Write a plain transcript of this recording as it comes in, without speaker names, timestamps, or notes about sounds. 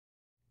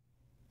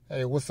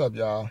Hey, what's up,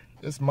 y'all?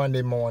 It's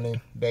Monday morning,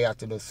 day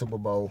after the Super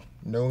Bowl.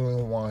 New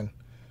England won.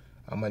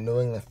 I'm a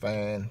New England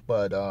fan,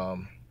 but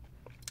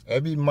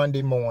every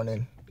Monday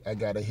morning, I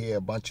got to hear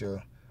a bunch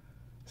of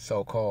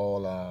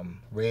so-called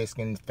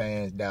Redskins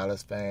fans,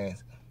 Dallas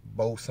fans,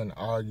 boast and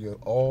argue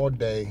all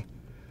day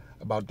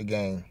about the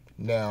game.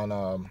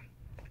 Now,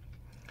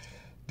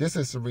 this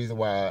is the reason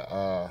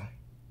why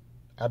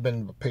I've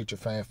been a Patriot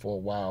fan for a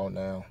while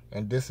now,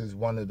 and this is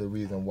one of the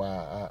reasons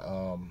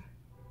why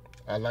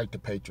I like the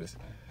Patriots.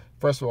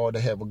 First of all, they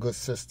have a good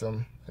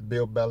system.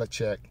 Bill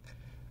Belichick,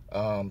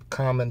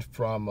 coming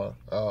from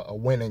a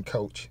winning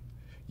coach.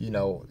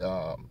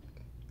 Not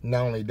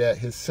only that,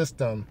 his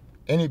system,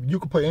 you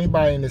could put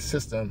anybody in the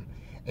system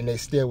and they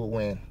still would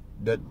win.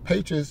 The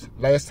Patriots,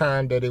 last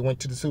time that they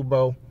went to the Super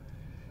Bowl,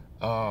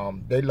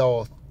 they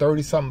lost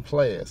 30-something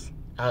players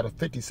out of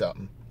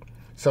 50-something.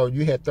 So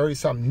you had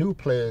 30-something new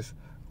players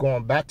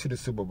going back to the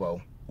Super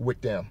Bowl with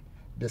them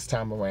this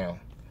time around.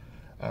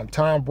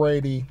 Tom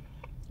Brady,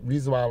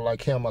 reason why I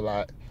like him a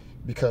lot,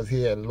 because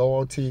he had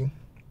loyalty,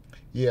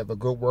 he had a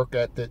good work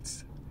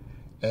ethics,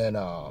 and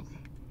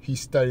he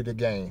studied the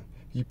game.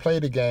 He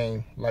played the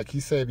game, like he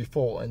said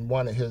before in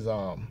one of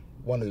the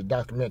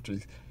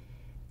documentaries.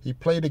 He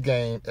played the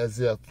game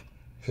as if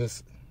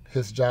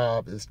his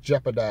job is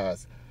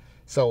jeopardized.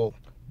 So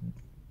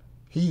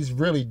he's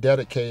really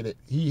dedicated.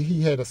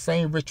 He had the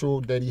same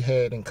ritual that he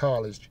had in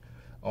college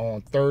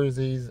on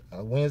Thursdays,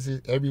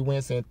 Wednesdays, every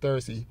Wednesday and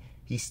Thursday.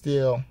 He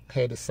still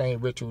had the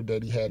same ritual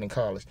that he had in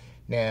college.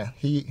 Now,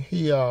 he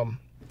not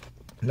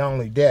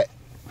only that,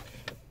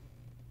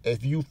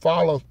 if you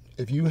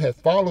have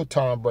followed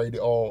Tom Brady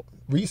or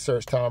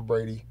researched Tom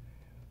Brady,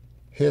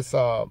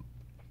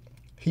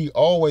 he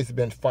always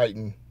been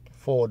fighting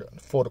for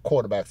the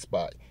quarterback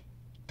spot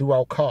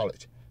throughout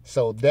college.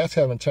 So that's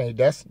haven't changed.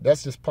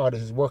 That's just part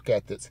of his work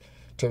ethics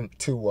to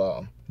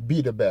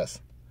be the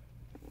best.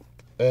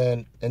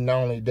 And not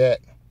only that,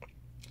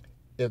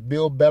 if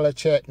Bill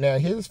Belichick, now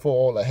here's for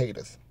all the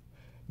haters.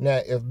 Now,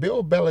 if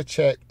Bill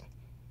Belichick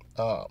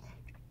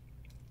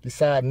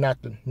decide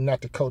not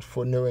to coach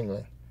for New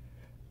England,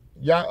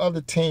 y'all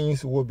other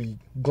teams will be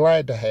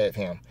glad to have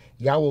him.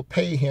 Y'all will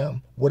pay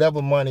him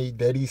whatever money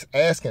that he's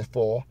asking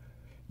for,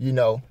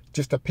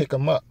 just to pick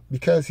him up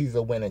because he's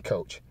a winning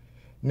coach.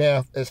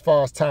 Now, as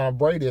far as Tom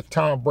Brady, if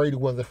Tom Brady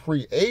was a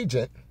free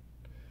agent,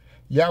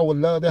 y'all would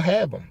love to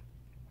have him.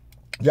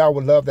 Y'all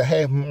would love to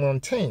have him on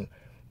the team.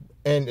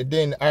 And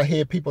then I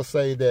hear people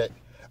say that,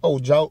 oh,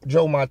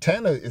 Joe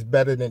Montana is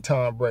better than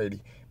Tom Brady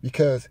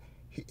because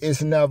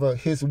it's never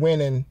his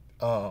winning.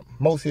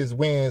 Most of his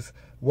wins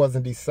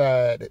wasn't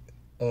decided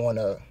on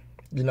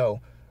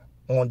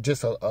on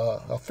just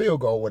a field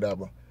goal or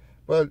whatever.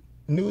 But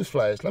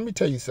newsflash, let me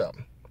tell you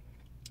something.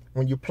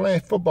 When you're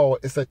playing football,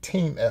 it's a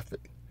team effort.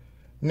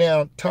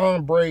 Now,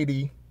 Tom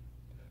Brady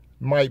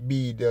might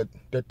be the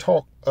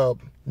talk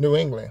of New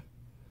England,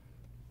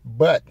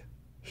 but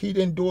he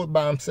didn't do it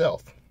by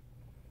himself.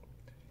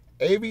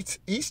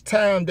 Each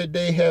time that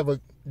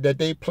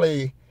they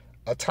play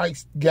a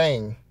tight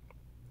game,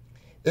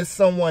 it's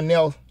someone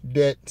else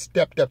that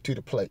stepped up to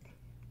the plate.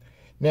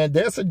 Now,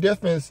 there's a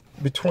difference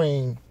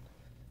between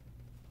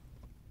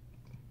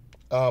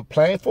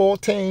playing for a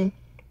team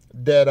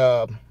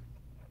that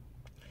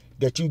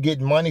you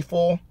get money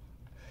for,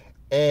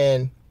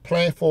 and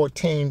playing for a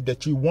team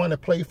that you want to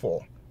play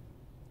for,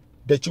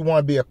 that you want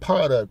to be a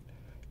part of.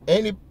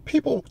 And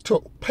people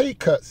took pay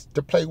cuts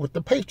to play with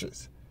the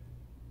Patriots.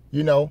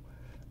 When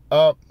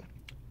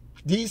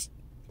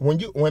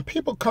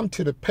people come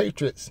to the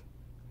Patriots,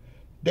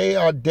 they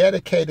are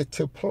dedicated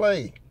to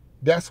play.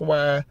 That's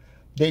why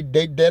they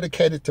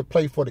dedicated to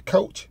play for the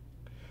coach.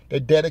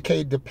 They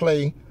dedicated to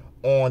play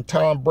on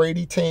Tom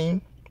Brady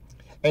team,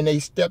 and they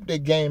step their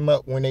game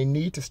up when they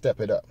need to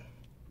step it up.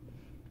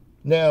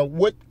 Now,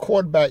 what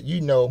quarterback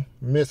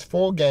miss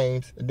 4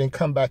 games and then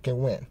come back and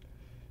win?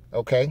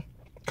 Okay,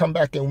 come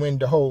back and win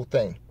the whole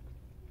thing.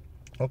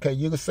 Okay,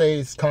 you can say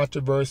it's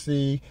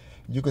controversy.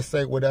 You can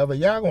say whatever.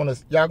 Y'all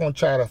gonna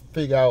try to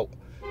figure out.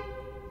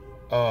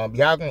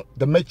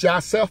 To make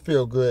yourself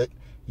feel good.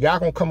 Y'all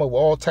gonna come up with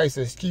all types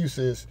of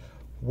excuses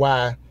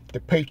why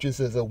the Patriots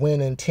is a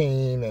winning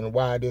team and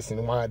why this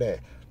and why that.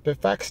 The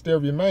facts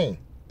still remain.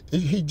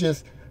 He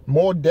just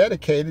more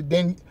dedicated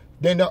than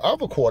the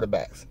other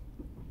quarterbacks.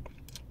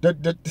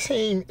 The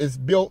team is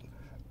built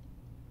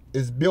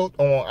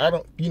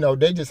on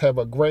they just have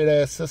a great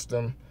ass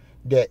system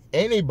that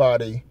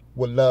anybody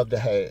would love to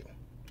have.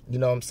 You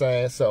know what I'm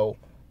saying? So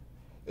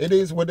it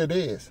is what it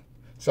is.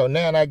 So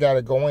now I got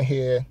to go in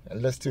here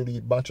and listen to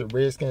these bunch of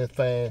Redskins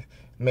fans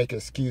make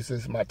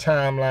excuses. My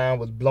timeline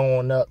was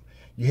blowing up.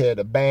 You had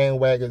the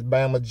bandwagons,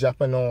 Bama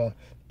jumping on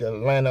the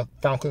Atlanta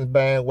Falcons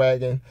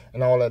bandwagon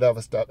and all that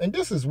other stuff. And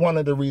this is one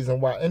of the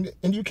reasons why.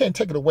 And you can't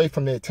take it away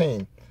from their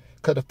team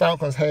because the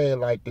Falcons had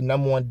like the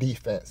 #1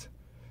 defense.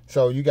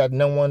 So you got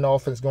 #1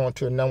 offense going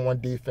to a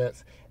 #1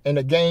 defense. And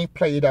the game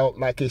played out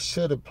like it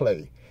should have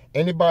played.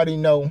 Anybody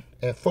know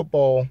in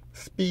football,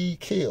 speed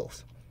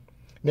kills.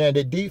 Now,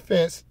 the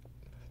defense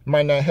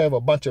might not have a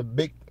bunch of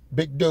big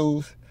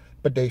dudes,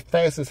 but they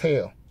fast as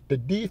hell. The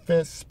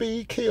defense,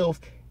 speed kills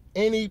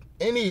any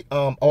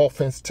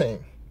offense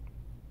team.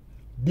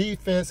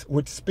 Defense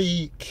with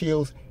speed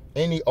kills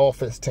any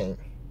offense team.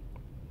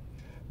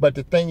 But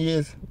the thing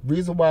is,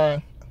 reason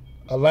why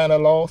Atlanta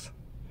lost,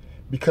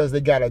 because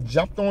they got a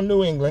jumped on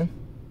New England,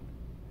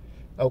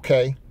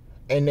 okay,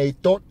 and they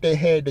thought they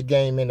had the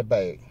game in the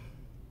bag.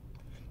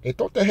 They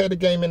thought they had the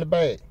game in the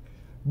bag.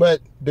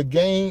 But the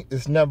game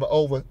is never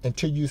over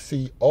until you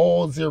see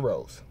all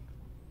zeros.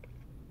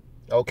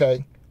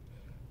 Okay?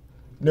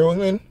 New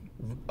England,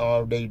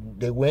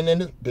 they went in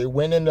the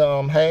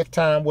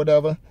halftime,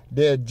 whatever.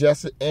 They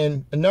adjusted.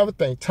 And another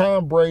thing,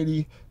 Tom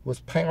Brady was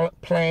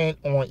playing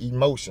on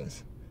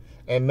emotions.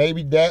 And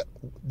maybe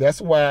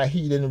that's why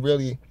he didn't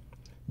really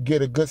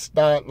get a good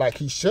start like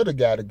he should have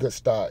got a good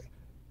start.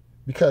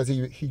 Because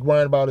he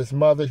worried about his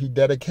mother. He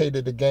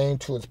dedicated the game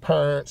to his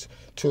parents,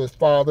 to his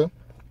father.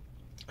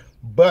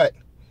 But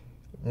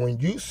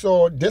when you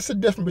saw, this is the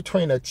difference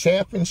between a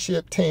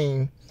championship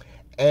team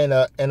and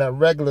a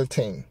regular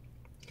team.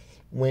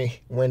 When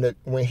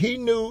he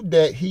knew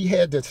that he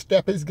had to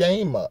step his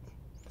game up,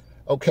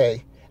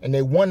 okay, and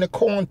they won the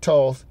coin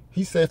toss,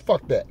 he said,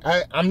 fuck that.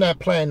 I'm not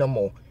playing no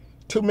more.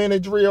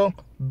 2-minute drill,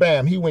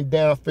 bam, he went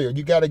downfield.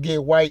 You got to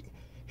give White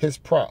his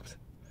props.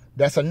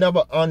 That's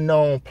another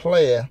unknown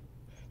player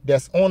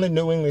that's on the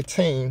New England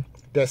team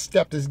that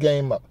stepped his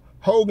game up.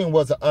 Hogan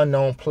was an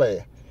unknown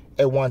player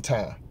at one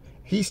time.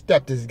 He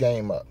stepped his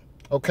game up.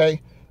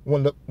 Okay?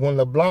 When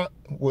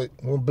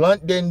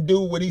Blunt didn't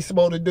do what he's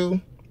supposed to do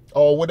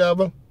or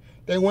whatever,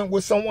 they went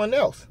with someone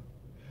else.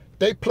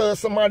 They plugged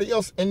somebody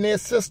else in their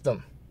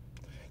system.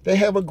 They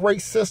have a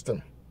great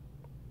system.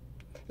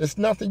 It's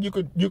nothing you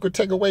could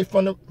take away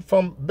from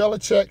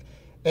Belichick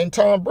and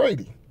Tom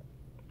Brady.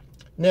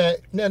 Now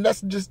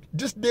let's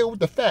just deal with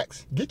the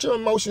facts. Get your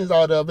emotions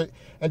out of it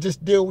and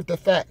just deal with the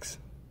facts.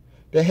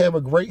 They have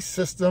a great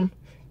system.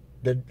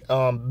 The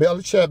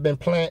Belichick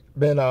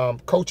been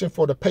coaching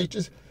for the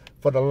Patriots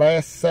for the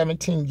last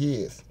 17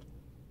 years.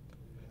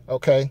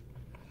 Okay,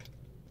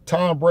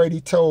 Tom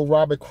Brady told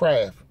Robert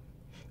Kraft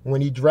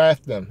when he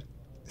drafted them,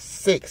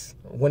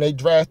 when he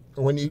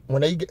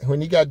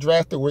got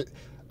drafted with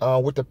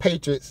the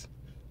Patriots,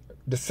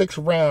 the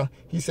 6th round,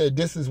 he said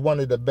this is one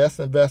of the best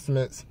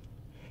investments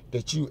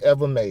that you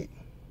ever made.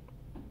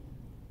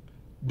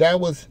 That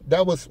was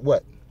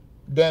what,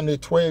 damn near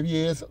 12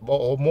 years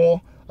or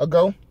more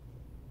ago.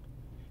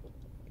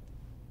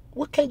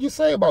 What can you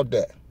say about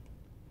that?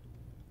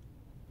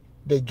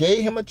 They gave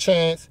him a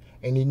chance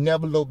and he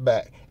never looked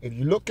back. If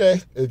you look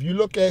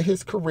at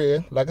his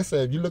career, like I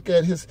said, if you look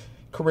at his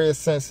career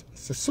since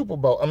the Super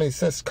Bowl,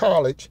 since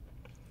college,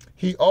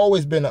 he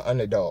always been an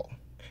underdog.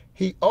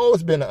 He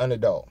always been an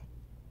underdog.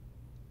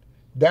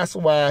 That's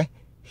why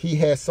he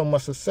has so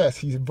much success.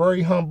 He's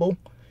very humble,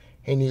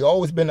 and he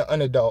always been an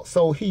underdog.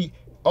 So he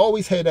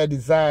always had that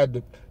desire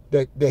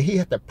that he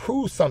had to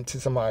prove something to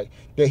somebody,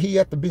 that he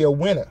had to be a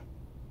winner.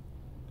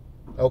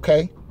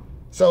 Okay?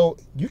 So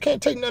you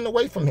can't take nothing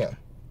away from him.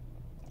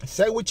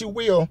 Say what you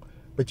will,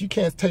 but you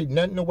can't take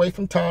nothing away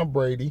from Tom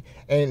Brady.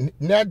 And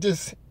not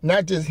just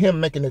him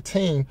making the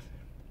team.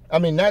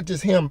 Not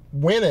just him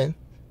winning,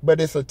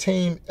 but it's a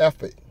team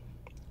effort.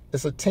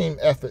 It's a team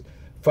effort.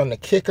 From the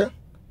kicker,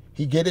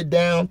 he get it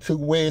down to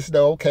where it's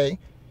okay,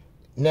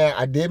 now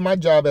I did my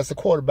job as a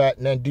quarterback,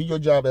 now do your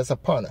job as a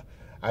punter.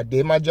 I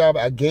did my job,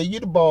 I gave you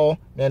the ball,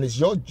 now it's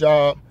your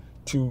job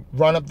to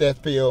run up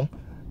that field.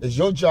 It's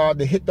your job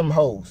to hit them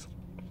holes.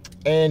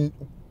 And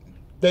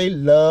they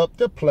love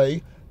to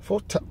play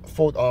for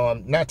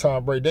not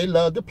Tom Brady, they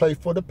love to play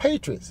for the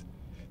Patriots.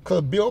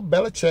 Because Bill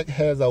Belichick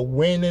has a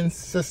winning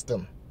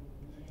system.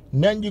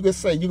 Nothing you can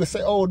say. You can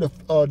say, oh,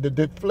 the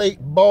deflate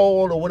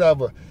ball or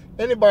whatever.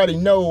 Anybody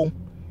know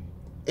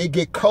it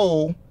get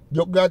cold,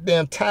 your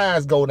goddamn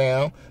tires go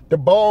down, the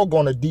ball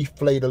gonna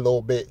deflate a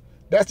little bit.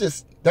 That's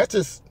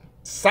just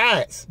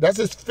science. That's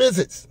just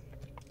physics.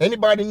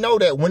 Anybody know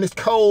that when it's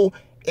cold,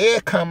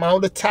 air come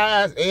out the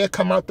tires, air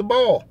come out the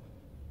ball.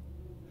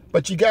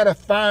 But you gotta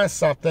find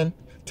something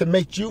to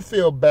make you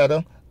feel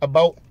better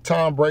about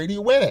Tom Brady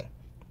winning.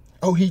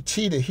 Oh, he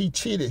cheated.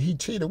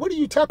 What are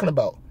you talking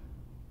about?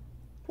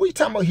 What are you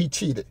talking about? He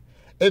cheated.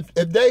 If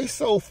they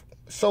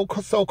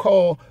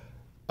so-called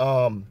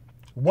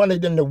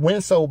wanted them to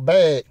win so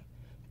bad,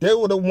 they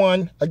would have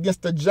won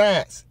against the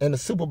Giants in the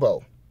Super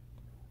Bowl.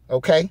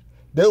 Okay,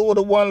 they would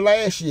have won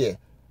last year.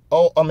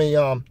 They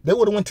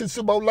would have went to the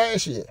Super Bowl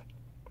last year.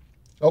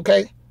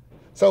 Okay,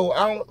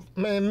 so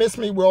miss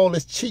me with all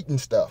this cheating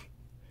stuff.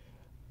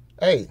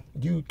 Hey,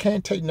 you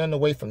can't take nothing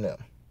away from them.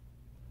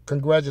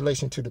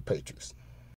 Congratulations to the Patriots.